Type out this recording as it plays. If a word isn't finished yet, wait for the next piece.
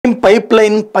Stream pipe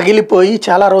line పగిలిపోయి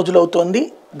చాలా రోజులు అవుతోంది.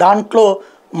 దాంట్లో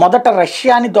మొదట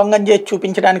రష్యాని దొంగం చేసి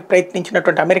చూపించడానికి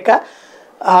ప్రయత్నించినటువంటి అమెరికా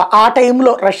ఆ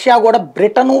టైంలో రష్యా కూడా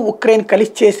బ్రిటను ఉక్రెయిన్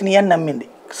కలిసి చేసినాయి అని నమ్మింది.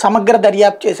 సమగ్ర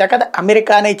దర్యాప్తు చేశాక అది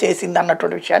అమెరికానే చేసింది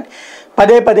అన్నటువంటి విషయాన్ని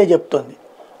పదే పదే చెప్తోంది.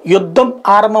 యుద్ధం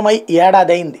ఆరంభమై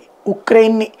ఏడాది అయింది.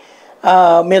 ఉక్రెయిన్ని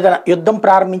మీద యుద్ధం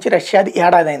ప్రారంభించి రష్యాది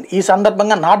ఏడాది అయింది. ఈ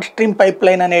సందర్భంగా నార్డ్ స్ట్రీమ్ పైప్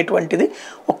లైన్ అనేటువంటిది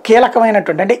ఒక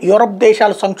కీలకమైనటువంటి, అంటే యూరప్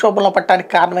దేశాలు సంక్షోభంలో పట్టడానికి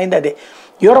కారణమైంది అదే.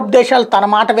 యూరప్ దేశాలు తన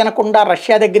మాట వినకుండా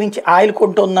రష్యా దగ్గర నుంచి ఆయిల్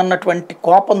కొంటుందన్నటువంటి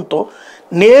కోపంతో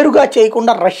నేరుగా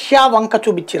చేయకుండా రష్యా వంక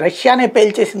చూపించి రష్యానే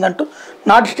పేల్చేసిందంటూ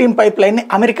నార్డ్ స్ట్రీమ్ పైప్ లైన్ని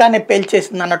అమెరికానే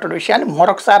పేల్చేసింది అన్నటువంటి విషయాన్ని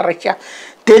మరొకసారి రష్యా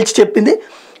తేల్చి చెప్పింది.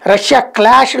 Russia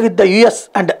clashed with the US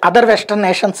and other western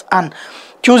nations on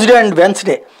Tuesday and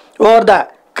Wednesday over the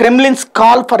Kremlin's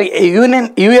call for a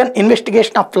UN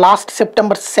investigation of last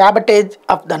September's sabotage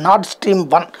of the Nord Stream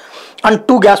 1 and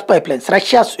 2 gas pipelines.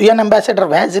 Russia's UN ambassador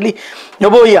Vasily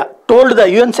Nevoya told the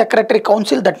UN Secretary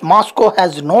Council that Moscow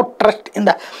has no trust in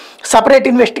the separate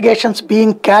investigations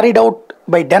being carried out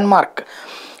by Denmark,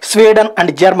 Sweden and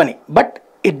Germany, but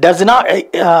it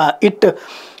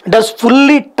does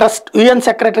fully trust UN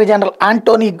Secretary General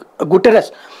Antonio Guterres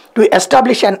to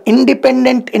establish an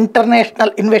independent international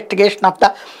investigation of the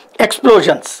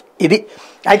explosions. ఇది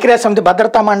ఐక్యరాజ్యసమితి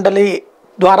భద్రతా మండలి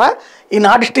ద్వారా ఈ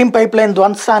Nord stream pipe line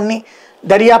ధ్వంసాన్ని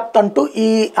దర్యాప్తు అంటూ ఈ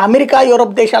America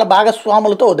Europe దేశాల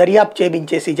భాగస్వాములతో దర్యాప్తు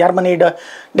చేయించేసి జర్మనీ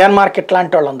డెన్మార్క్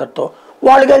ఇట్లాంటి వాళ్ళందరితో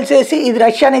వాళ్ళు కలిసేసి ఇది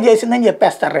రష్యానే చేసిందని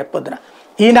చెప్పేస్తారు రేపు పొద్దున.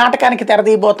 ఈ నాటకానికి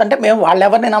తెరదీయబోతుంటే మేము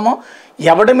వాళ్ళెవరిని నమ్మో,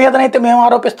 ఎవడి మీదనైతే మేము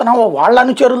ఆరోపిస్తున్నామో వాళ్ళ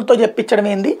అనుచరులతో చెప్పించడం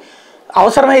ఏంది.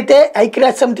 అవసరమైతే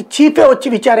ఐక్యరాజ్యసమితి చీఫే వచ్చి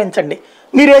విచారించండి,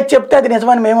 మీరు ఏది చెప్తే అది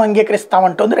నిజమని మేము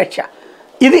అంగీకరిస్తామంటోంది రష్యా.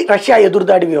 ఇది రష్యా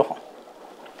ఎదురుదాడి వ్యూహం.